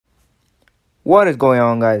What is going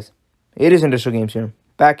on, guys? It is Industrial Games here,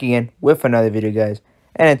 back again with another video, guys.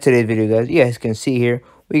 And in today's video, guys, you guys can see here,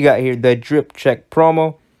 we got here the drip check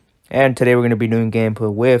promo. And today we're going to be doing gameplay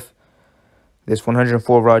with this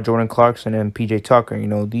 104 raw Jordan Clarkson and PJ Tucker. You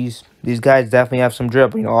know, these guys definitely have some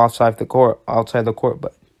drip, you know, outside the court.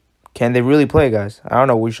 But can they really play, guys? I don't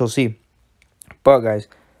know. We shall see. But, guys,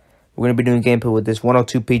 we're going to be doing gameplay with this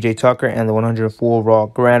 102 PJ Tucker and the 104 raw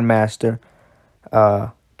Grandmaster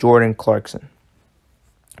Jordan Clarkson.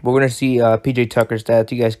 We're going to see PJ Tucker's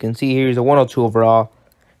stats. You guys can see here he's a 102 overall,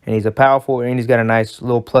 and he's a powerful, and he's got a nice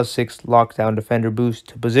little +6 lockdown defender boost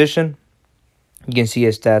to position. You can see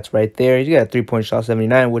his stats right there. He's got a 3-point shot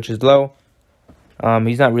 79, which is low.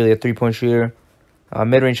 He's not really a 3-point shooter.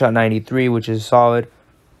 Mid-range shot 93, which is solid.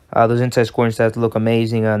 Those inside scoring stats look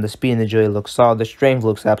amazing. The speed and agility looks solid. The strength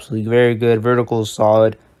looks absolutely very good. Vertical is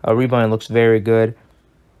solid. Rebounding looks very good.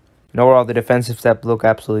 And overall, the defensive stats look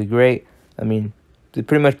absolutely great. I mean,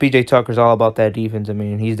 pretty much PJ Tucker's all about that defense. I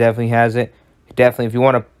mean, he definitely has it. Definitely, if you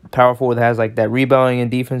want a power forward that has like that rebounding and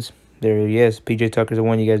defense, there he is. PJ Tucker's the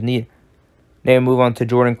one you guys need. Then we move on to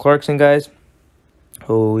Jordan Clarkson, guys.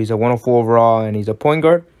 Oh, he's a 104 overall, and he's a point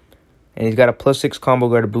guard. And he's got a +6 combo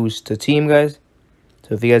guard boost to team, guys.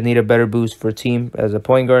 So if you guys need a better boost for team as a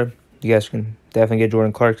point guard, you guys can definitely get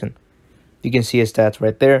Jordan Clarkson. You can see his stats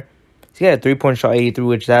right there. He's got a 3-point shot 83,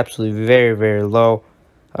 which is absolutely very, very low.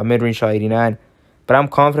 Mid-range shot 89. But I'm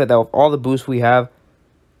confident that with all the boosts we have,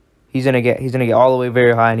 he's gonna get all the way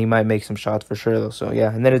very high, and he might make some shots for sure, though. So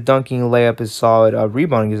yeah, and then his dunking layup is solid.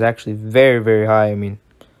 Rebounding is actually very, very high. I mean,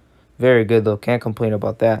 very good though. Can't complain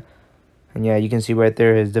about that. And yeah, you can see right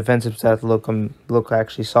there his defensive stats look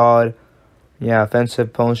actually solid. Yeah, offensive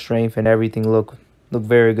opponent strength and everything look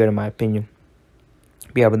very good in my opinion.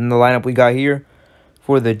 But yeah, but in the lineup we got here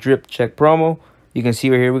for the drip check promo, you can see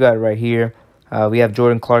right here we got it right here. We have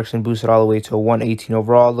Jordan Clarkson boosted all the way to a 118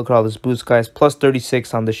 overall. Look at all this boost, guys.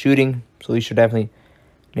 +36 on the shooting. So he should definitely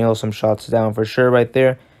nail some shots down for sure right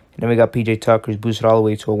there. And then we got PJ Tucker, who's boosted all the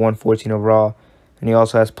way to a 114 overall. And he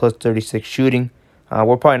also has +36 shooting.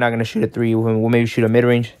 We're probably not going to shoot a 3 with him. We'll maybe shoot a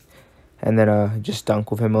mid-range. And then just dunk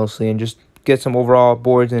with him mostly. And just get some overall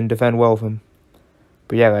boards and defend well with him.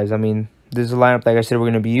 But yeah, guys, I mean, this is a lineup, like I said, we're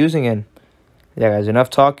going to be using. And yeah, guys, enough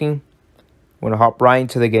talking. We're going to hop right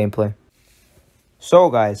into the gameplay.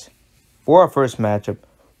 So, guys, for our first matchup,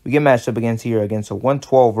 we get matched up against a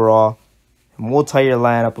 112 overall multi-year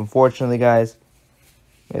lineup. Unfortunately, guys,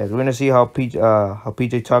 yeah, we're gonna see how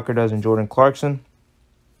PJ Tucker does and Jordan Clarkson.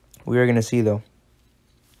 We are gonna see though.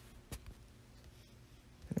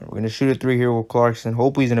 We're gonna shoot a 3 here with Clarkson.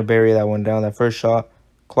 Hopefully, he's gonna bury that one down. That first shot,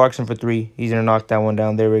 Clarkson for 3. He's gonna knock that one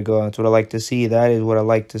down. There we go. That's what I like to see. That is what I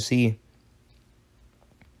like to see.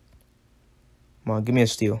 Come on, give me a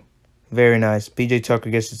steal. Very nice. PJ Tucker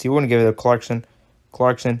gets the steal. We're going to give it to Clarkson.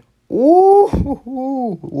 Clarkson. Ooh,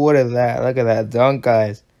 what is that? Look at that dunk,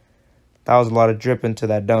 guys. That was a lot of drip into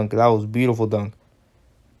that dunk. That was a beautiful dunk.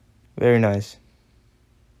 Very nice.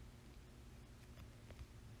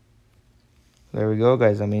 There we go,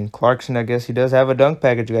 guys. I mean, Clarkson, I guess he does have a dunk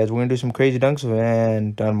package, guys. We're going to do some crazy dunks with him,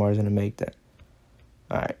 and Dunmar's going to make that.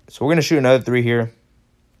 All right, so we're going to shoot another 3 here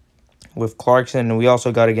with Clarkson, and we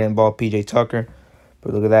also got to get involved PJ Tucker.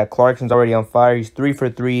 But look at that. Clarkson's already on fire. He's 3 for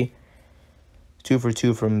 3. 2 for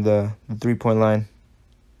 2 from the 3-point line.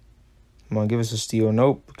 Come on, give us a steal.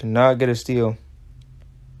 Nope. Cannot get a steal.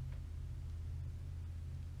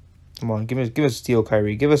 Come on, give us a steal,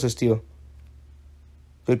 Kyrie. Give us a steal.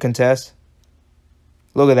 Good contest.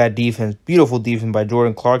 Look at that defense. Beautiful defense by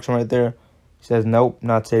Jordan Clarkson right there. He says, nope,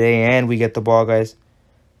 not today. And we get the ball, guys.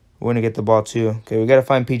 We're going to get the ball, too. Okay, we got to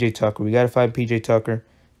find PJ Tucker.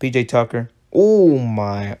 PJ Tucker. Oh,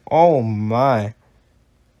 my. Oh, my.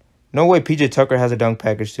 No way PJ Tucker has a dunk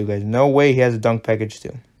package, too, guys. No way he has a dunk package,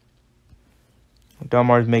 too.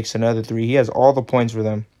 Dunmar makes another 3. He has all the points for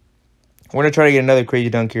them. We're going to try to get another crazy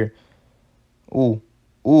dunk here. Ooh.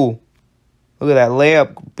 Look at that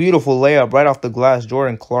layup. Beautiful layup right off the glass.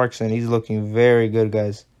 Jordan Clarkson. He's looking very good,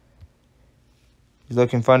 guys. He's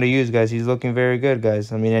looking fun to use, guys. He's looking very good,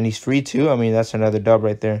 guys. I mean, and he's free, too. I mean, that's another dub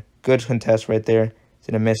right there. Good contest right there. He's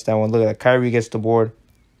going to miss that one. Look at that. Kyrie gets the board.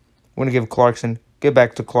 We're going to give Clarkson. Get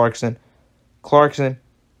back to Clarkson. Clarkson.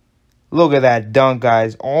 Look at that dunk,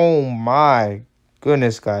 guys. Oh, my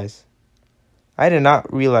goodness, guys. I did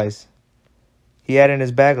not realize he had in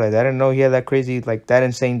his bag like that. I didn't know he had that crazy, like, that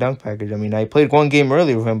insane dunk package. I mean, I played one game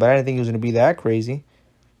earlier with him, but I didn't think he was going to be that crazy.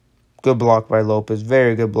 Good block by Lopez.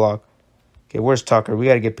 Very good block. Okay, where's Tucker? We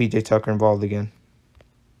got to get PJ Tucker involved again.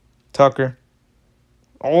 Tucker.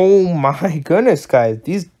 Oh, my goodness, guys.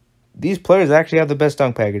 These players actually have the best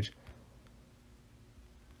dunk package.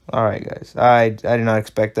 All right, guys. I did not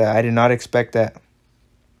expect that. I did not expect that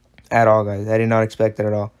at all, guys. I did not expect that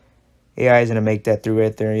at all. AI is going to make that 3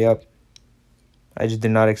 right there. Yep. I just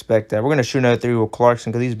did not expect that. We're going to shoot another 3 with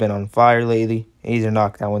Clarkson because he's been on fire lately. He's going to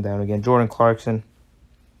knock that one down again. Jordan Clarkson.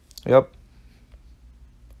 Yep.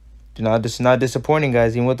 This is not disappointing,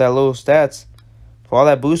 guys. Even with that low stats. For all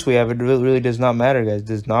that boost we have, it really does not matter, guys. It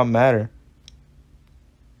does not matter.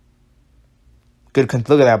 Good.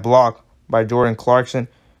 Look at that block by Jordan Clarkson.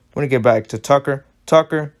 We're going to get back to Tucker.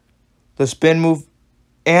 Tucker. The spin move.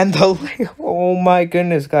 And the layup. Oh, my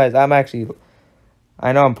goodness, guys. I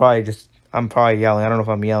know I'm probably yelling. I don't know if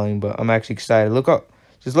I'm yelling, but I'm actually excited.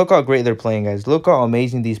 Just look how great they're playing, guys. Look how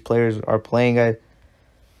amazing these players are playing, guys.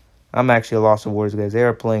 I'm actually a loss of words, guys. They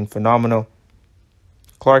are playing phenomenal.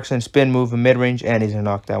 Clarkson, spin move in mid-range, and he's going to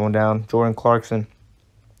knock that one down. Jordan Clarkson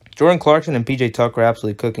and PJ Tucker are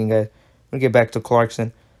absolutely cooking, guys. We're going to get back to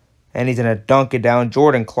Clarkson, and he's going to dunk it down.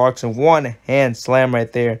 Jordan Clarkson, one-hand slam right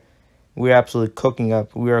there. We're absolutely cooking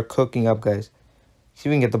up. We are cooking up, guys. See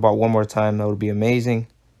if we can get the ball one more time. That would be amazing.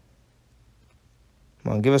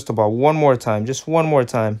 Come on, give us the ball one more time. Just one more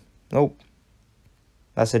time. Nope.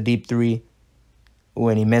 That's a deep 3.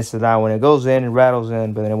 When he missed it out. When it goes in, it rattles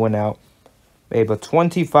in, but then it went out. Babe, but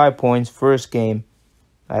 25 points, first game.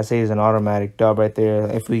 I say is an automatic dub right there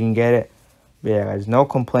if we can get it. But yeah, guys, no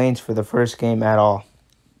complaints for the first game at all.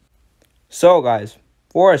 So, guys,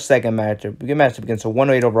 for our second matchup, we get matched up against a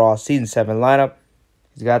 108 overall Season 7 lineup.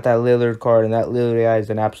 He's got that Lillard card, and that Lillard AI is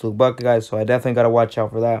an absolute bucket, guys, so I definitely got to watch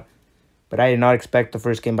out for that. But I did not expect the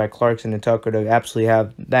first game by Clarkson and Tucker to absolutely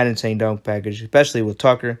have that insane dunk package, especially with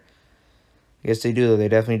Tucker. I guess they do, though. They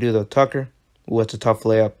definitely do, though. Tucker, ooh, it's a tough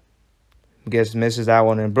layup. I guess misses that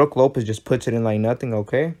one. And Brook Lopez just puts it in like nothing,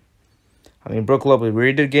 okay? I mean, Brook Lopez, we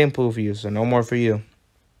already did game pool for you, so no more for you.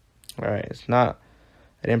 All right, it's not.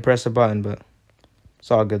 I didn't press a button, but it's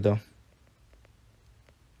all good, though.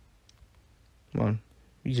 Come on.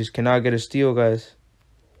 You just cannot get a steal, guys.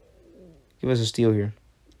 Give us a steal here.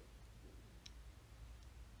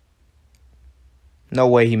 No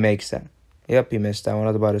way he makes that. Yep, he missed that one. I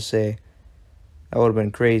was about to say. That would have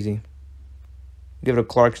been crazy. Give it to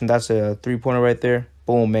Clarkson. That's a 3-pointer right there.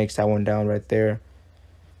 Boom, makes that one down right there.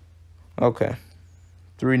 Okay.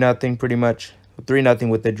 3-0 pretty much. 3-0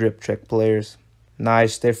 with the drip check players.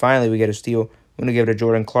 Nice. There, finally, we get a steal. I'm going to give it to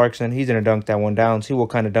Jordan Clarkson. He's going to dunk that one down. See what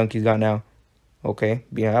kind of dunk he's got now. Okay.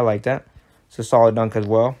 Yeah, I like that. It's a solid dunk as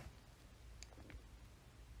well.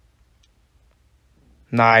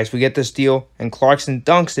 Nice. We get the steal. And Clarkson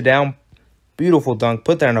dunks it down. Beautiful dunk.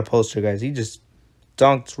 Put that on a poster, guys. He just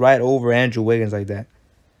dunked right over Andrew Wiggins like that.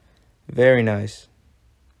 Very nice.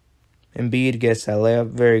 Embiid gets that layup.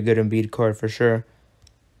 Very good Embiid card for sure.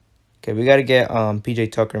 Okay, we got to get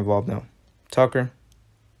PJ Tucker involved now. Tucker.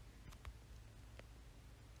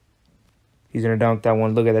 He's going to dunk that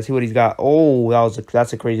one. Look at that. See what he's got. Oh,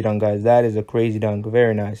 that's a crazy dunk, guys. That is a crazy dunk.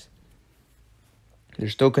 Very nice. They're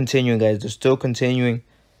still continuing, guys. They're still continuing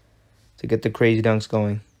to get the crazy dunks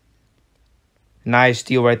going. Nice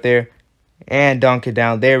steal right there. And dunk it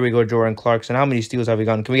down. There we go, Jordan Clarkson. How many steals have we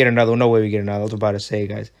gotten? Can we get another one? No way we get another. I was about to say,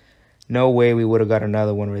 guys. No way we would have got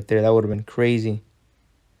another one right there. That would have been crazy.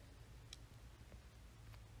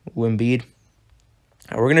 Embiid.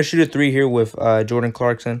 We're going to shoot a 3 here with Jordan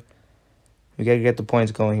Clarkson. We got to get the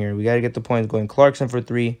points going here. We got to get the points going. Clarkson for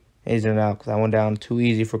 3. He's in and out because I went down too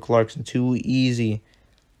easy for Clarkson. Too easy.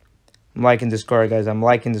 I'm liking this card, guys. I'm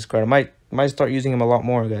liking this card. I might start using him a lot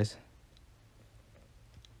more, guys.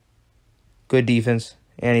 Good defense.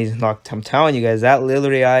 And he's knocked. I'm telling you guys, that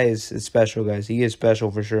Lillard AI is special, guys. He is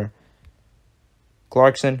special for sure.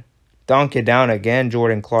 Clarkson. Dunk it down again,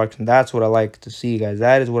 Jordan Clarkson. That's what I like to see, guys.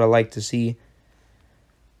 That is what I like to see.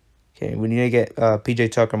 Okay, we need to get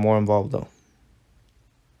PJ Tucker more involved, though.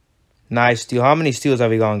 Nice steal. How many steals have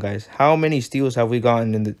we gotten, guys? How many steals have we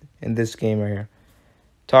gotten in this game right here?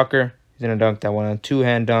 Tucker, he's going to dunk that one. A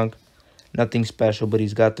 2-hand dunk. Nothing special, but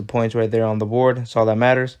he's got the points right there on the board. That's all that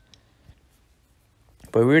matters.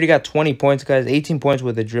 But we already got 20 points, guys. 18 points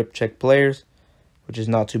with the drip check players, which is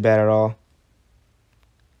not too bad at all.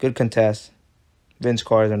 Good contest. Vince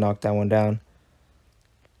Carter knocked that one down.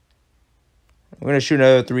 We're going to shoot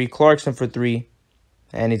another 3. Clarkson for 3.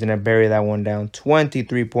 And he's going to bury that one down.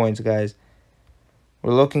 23 points, guys.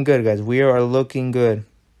 We're looking good, guys. We are looking good.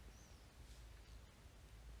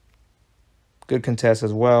 Good contest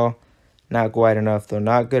as well. Not quite enough, though.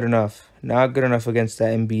 Not good enough. Not good enough against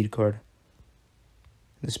that Embiid card.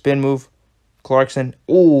 The spin move. Clarkson.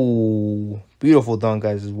 Ooh. Beautiful dunk,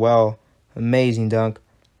 guys, as well. Amazing dunk.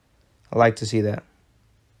 I like to see that.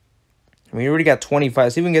 We already got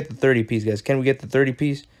 25. See if we can get the 30 piece, guys. Can we get the 30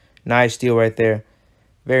 piece? Nice steal right there.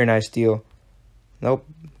 Very nice steal. Nope.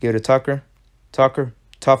 Give it to Tucker. Tucker.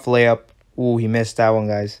 Tough layup. Ooh, he missed that one,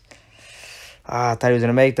 guys. Ah, I thought he was going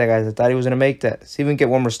to make that, guys. I thought he was going to make that. See if we can get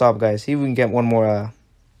one more stop, guys. See if we can get one more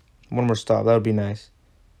stop. That would be nice.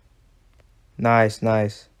 Nice,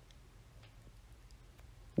 nice.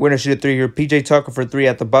 We're going to shoot a 3 here. PJ Tucker for 3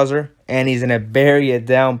 at the buzzer. And he's going to bury it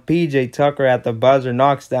down. PJ Tucker at the buzzer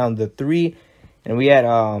knocks down the 3. And we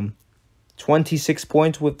had 26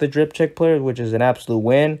 points with the drip check player, which is an absolute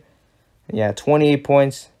win. And yeah, 28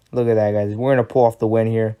 points. Look at that, guys. We're going to pull off the win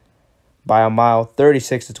here by a mile,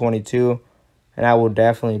 36-22. And I will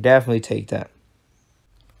definitely take that.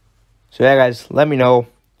 So yeah, guys, let me know,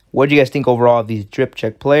 what do you guys think overall of these drip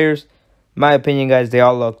check players? In my opinion, guys, they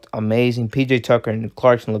all looked amazing. PJ Tucker and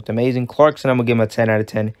Clarkson looked amazing. Clarkson, I'm going to give him a 10 out of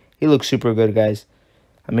 10. He looked super good, guys.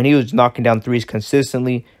 I mean, he was knocking down threes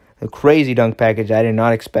consistently. A crazy dunk package. I did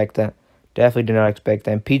not expect that. Definitely did not expect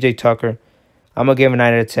that. And PJ Tucker, I'm going to give him a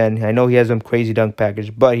 9 out of 10. I know he has some crazy dunk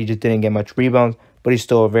package, but he just didn't get much rebounds. But he's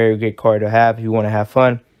still a very great card to have if you want to have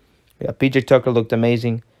fun. Yeah, PJ Tucker looked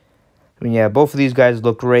amazing. I mean, yeah, both of these guys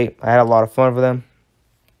look great. I had a lot of fun with them.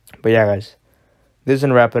 But yeah, guys, this is going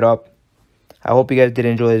to wrap it up. I hope you guys did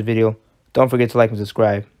enjoy this video. Don't forget to like and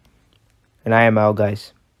subscribe. And I am out,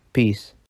 guys. Peace.